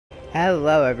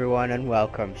Hello everyone and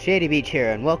welcome. Shady Beach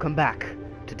here and welcome back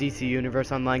to DC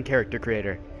Universe Online Character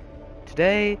Creator.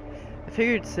 Today, I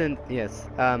figured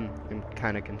I'm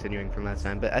kind of continuing from last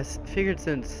time, but figured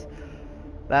since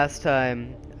last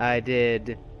time I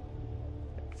did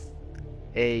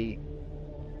Martian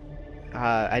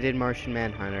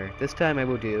Manhunter, this time I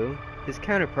will do his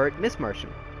counterpart, Miss Martian.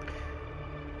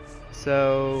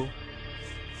 So,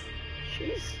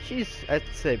 she's I'd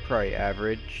say probably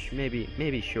average,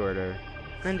 maybe shorter.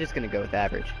 I'm just gonna go with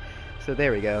average. So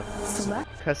there we go. Select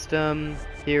Custom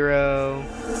hero.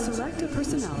 Select a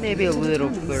personality. Maybe a to little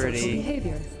determine flirty. social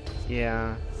behavior.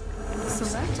 Yeah.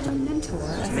 Select a mentor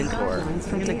as the guidelines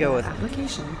for I'm gonna data go with.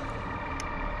 application.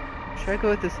 Should I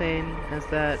go with the same as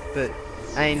that? But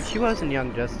I mean, she was in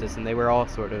Young Justice, and they were all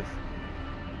sort of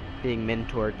being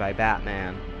mentored by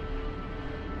Batman.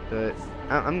 But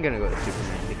I'm gonna go with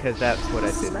Superman because that's what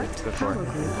I did before.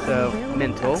 So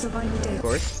mental, of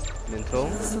course, mental,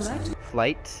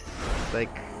 flight,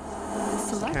 like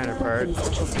counterpart,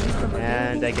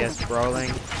 and I guess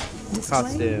brawling,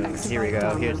 costume. Here we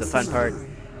go. Here's the fun part.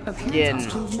 Begin.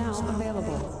 Now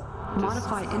available.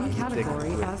 Modify any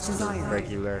category as desired.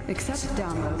 Regular. Except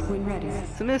download when ready.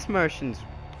 So Miss Martian's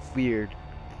weird,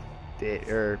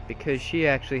 because she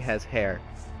actually has hair.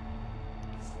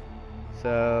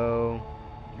 So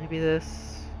maybe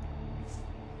this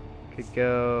could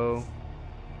go.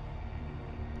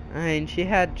 I mean, she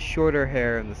had shorter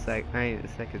hair in the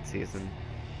second season,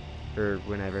 or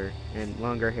whenever, and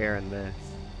longer hair in the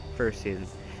first season.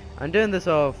 I'm doing this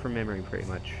all from memory, pretty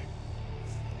much.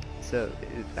 So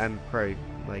I'm probably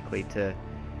likely to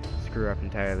screw up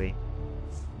entirely.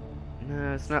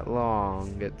 No, it's not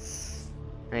long. It's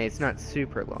not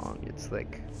super long. It's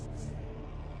like.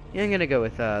 Yeah, I'm gonna go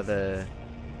with the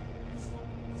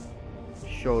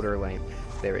shoulder length.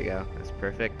 There we go. That's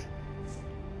perfect.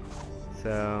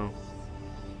 So,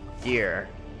 here.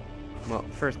 Well,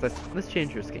 first let's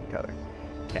change her skin color.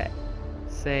 Okay.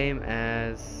 Same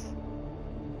as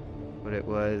what it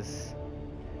was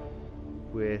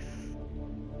with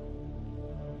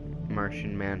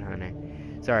Martian Manhunter.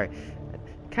 Sorry.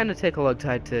 Kind of take a long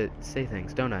time to say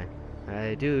things, don't I?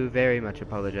 I do very much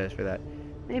apologize for that.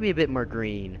 Maybe a bit more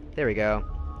green. There we go.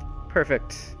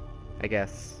 Perfect, I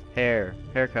guess. Hair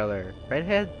color.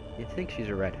 Redhead? You think she's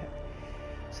a redhead.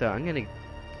 So I'm gonna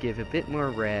give a bit more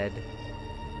red.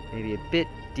 Maybe a bit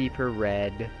deeper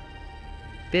red.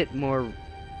 Bit more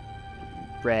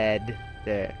red.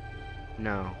 There.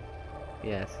 No.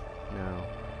 Yes. No.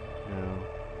 No.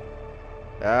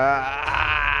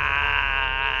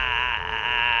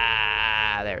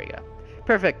 There we go.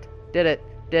 Perfect. Did it.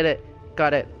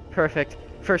 Got it. Perfect.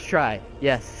 First try.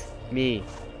 Yes. Me.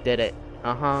 Did it.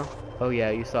 Uh-huh. Oh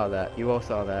yeah, you saw that. You all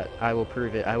saw that. I will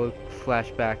prove it. I will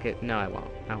flashback it. No, I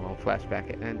won't. I won't flashback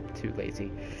it. I'm too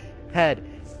lazy. Head.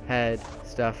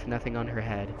 Stuff. Nothing on her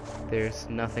head. There's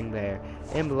nothing there.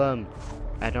 Emblem.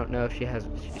 I don't know if she has.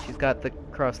 She's got the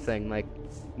cross thing, like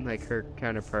her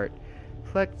counterpart.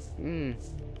 Fleck.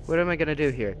 What am I gonna do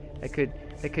here? I could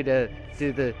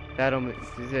do the battle. Or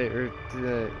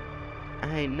the.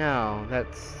 I know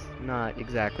that's not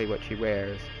exactly what she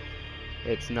wears.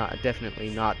 It's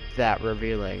definitely not that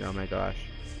revealing. Oh my gosh.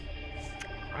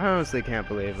 I honestly can't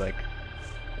believe, like,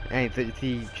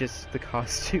 the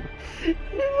costume.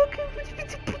 Look at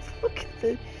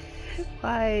the.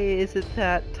 Why is it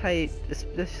that tight,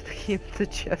 especially in the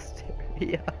chest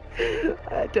area?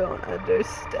 I don't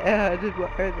understand.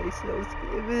 Why are they so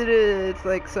skinny? It's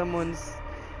like someone's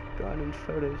gone and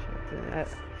photoshopped that.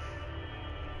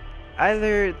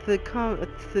 Either the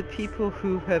people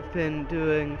who have been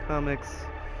doing comics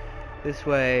this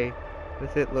way,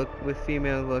 with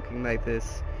females looking like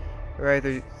this, are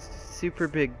either super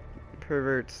big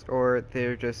perverts or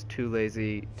they're just too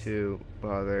lazy to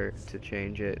bother to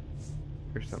change it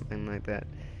or something like that.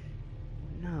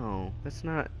 No, that's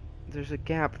not. There's a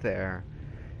gap there.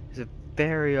 There's a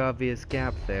very obvious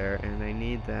gap there, and I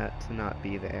need that to not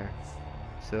be there.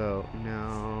 So,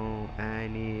 no, I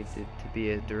need it to be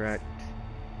a direct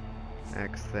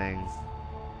X thing.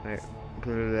 Like,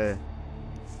 is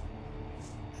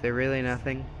there really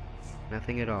nothing?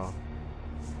 Nothing at all.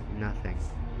 Nothing.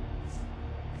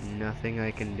 Nothing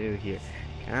I can do here.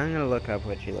 I'm gonna look up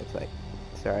what she looks like.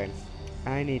 Sorry.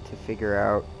 I need to figure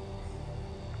out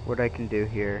what I can do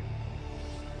here.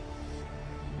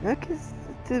 Because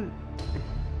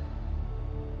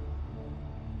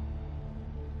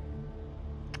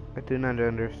I do not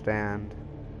understand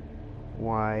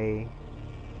why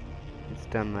it's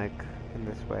done like in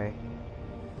this way.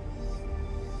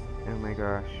 Oh my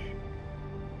gosh.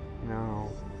 No.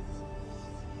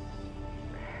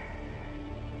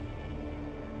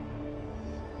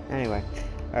 Anyway,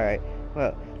 alright.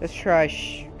 Well, let's try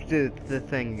the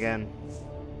thing again.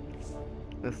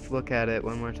 Let's look at it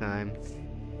one more time.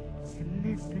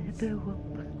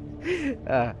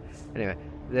 Anyway,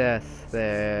 this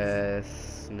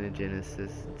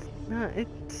Genesis.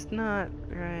 It's not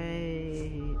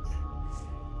right.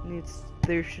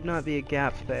 There should not be a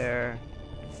gap there.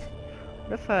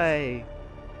 What if I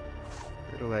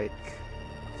were to, like,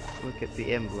 look at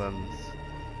the emblems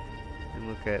and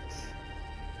look at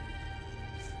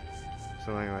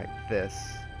something like this?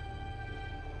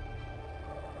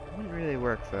 It wouldn't really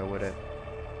work though, would it?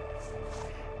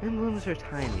 Emblems are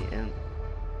tiny and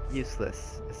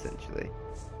useless, essentially.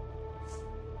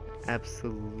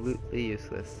 Absolutely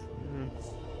useless.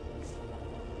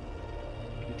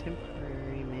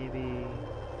 Contemporary, maybe.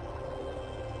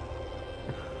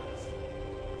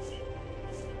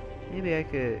 Maybe I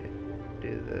could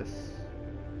do this.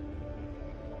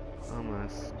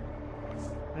 Almost.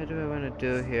 What do I want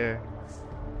to do here?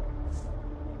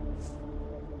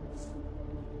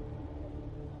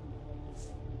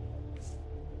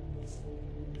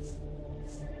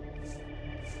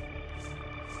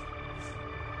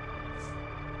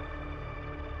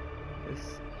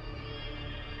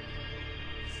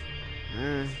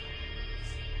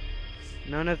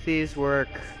 None of these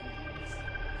work.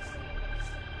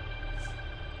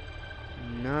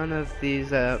 None of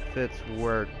these outfits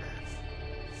work.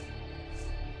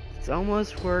 It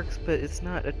almost works, but it's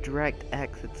not a direct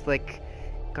X. It's like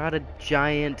got a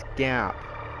giant gap.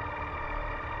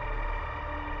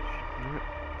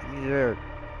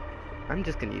 I'm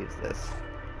just gonna use this.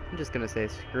 I'm just gonna say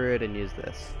screw it and use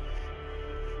this.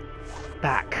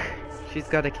 Back. She's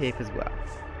got a cape as well.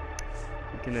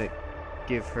 I'm gonna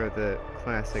give her the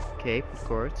classic cape, of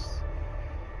course.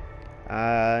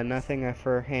 Nothing of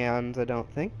her hands, I don't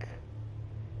think.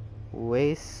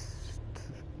 Waist.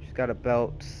 She's got a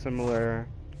belt similar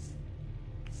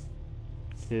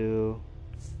to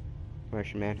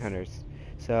Martian Manhunter's.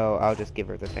 So I'll just give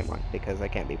her the same one because I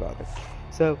can't be bothered.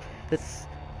 So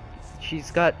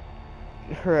she's got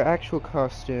her actual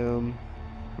costume,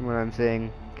 from what I'm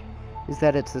seeing, is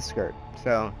that it's a skirt.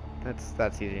 So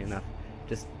that's easy enough.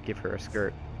 Just give her a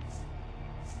skirt.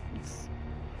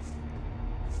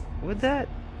 Would that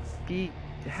be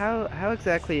how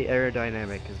exactly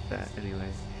aerodynamic is that anyway?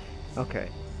 Okay.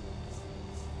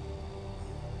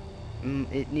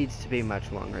 It needs to be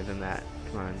much longer than that.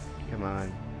 Come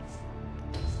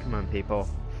on, people.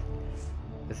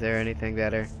 Is there anything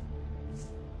better?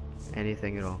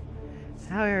 Anything at all?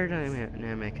 How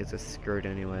aerodynamic is a skirt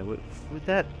anyway? Wouldn't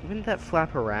that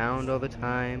flap around all the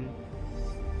time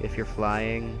if you're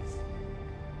flying?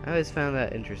 I always found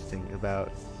that interesting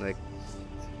about, like,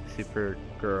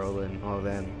 Supergirl and all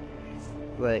them.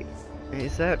 Like,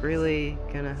 is that really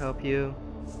gonna help you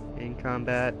in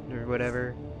combat or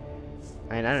whatever?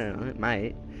 I mean, I don't know, it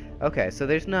might. Okay, so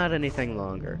there's not anything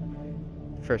longer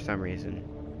for some reason.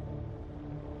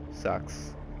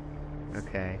 Sucks.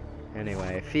 Okay,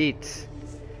 anyway, feet.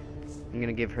 I'm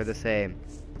gonna give her the same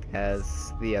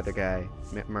as the other guy,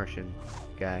 Martian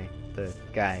guy, the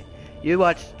guy. You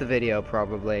watched the video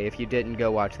probably. If you didn't,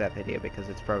 go watch that video because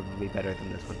it's probably better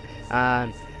than this one.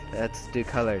 Let's do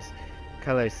colors.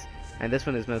 Colors. And this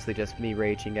one is mostly just me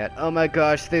raging at, oh my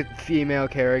gosh, the female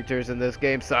characters in this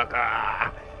game suck.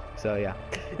 Ah! So yeah.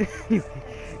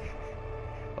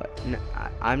 What? No,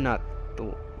 I'm not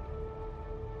the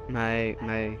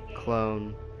my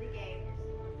clone.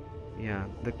 Yeah,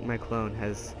 my clone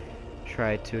has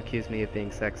tried to accuse me of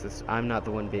being sexist. I'm not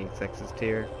the one being sexist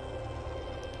here.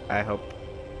 I hope.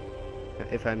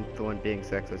 If I'm the one being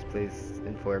sexist, please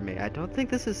inform me. I don't think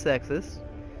this is sexist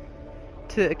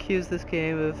to accuse this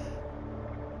game of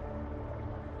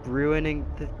ruining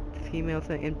the female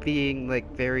thing and being,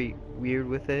 like, very weird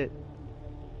with it.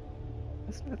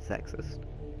 That's not sexist.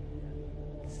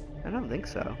 I don't think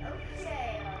so.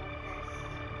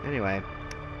 Anyway,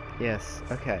 yes,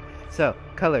 okay. So,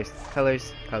 colors.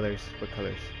 What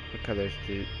colors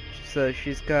do... So,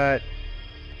 she's got...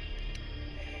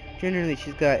 Generally,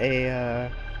 she's got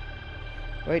a,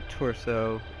 white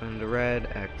torso, and a red,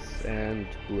 X, and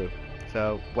blue.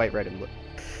 So, white, red, and blue.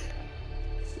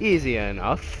 Easy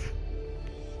enough.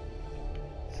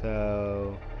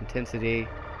 So, intensity,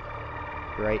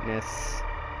 brightness,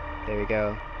 there we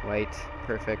go, white,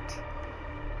 perfect.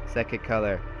 Second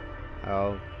color,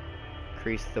 I'll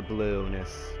increase the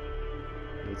blueness.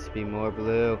 Needs to be more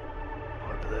blue.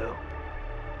 More blue.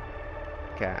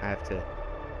 Okay, I have to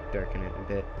darken it a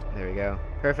bit. There we go.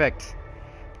 Perfect.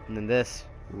 And then this,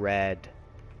 red.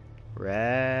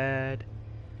 Red.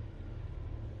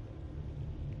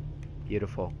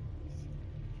 Beautiful.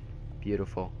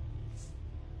 Beautiful.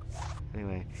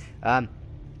 Anyway, I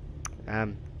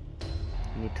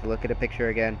need to look at a picture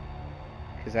again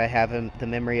because I have the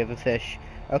memory of a fish.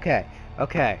 Okay,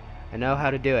 okay, I know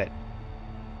how to do it.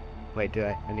 Wait, do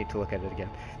I? I need to look at it again.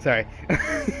 Sorry.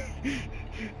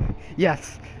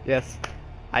 Yes, yes.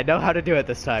 I know how to do it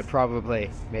this time. Probably,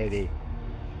 maybe,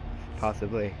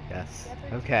 possibly. Yes.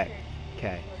 Okay,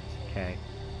 okay, okay.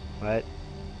 What?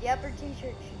 The upper t-shirt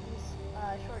should be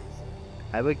short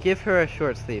sleeve. I would give her a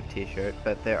short sleeve t-shirt,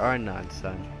 but there are none,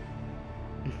 son.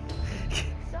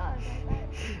 Son,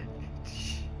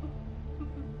 Shh.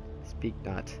 Speak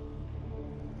not.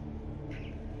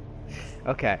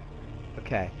 Okay,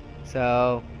 okay.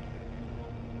 So,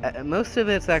 most of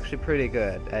it's actually pretty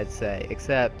good, I'd say,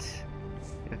 except,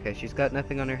 okay, she's got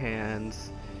nothing on her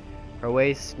hands. Her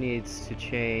waist needs to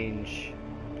change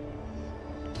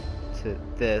to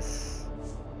this.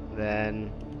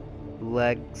 Then,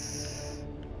 legs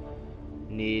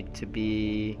need to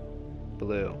be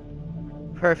blue.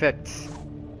 Perfect.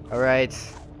 Alright.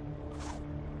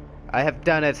 I have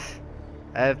done it.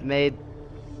 I have made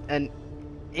an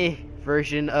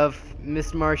version of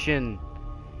Miss Martian.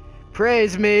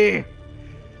 Praise me!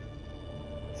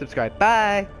 Subscribe.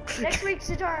 Bye! Next week,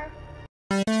 Satara.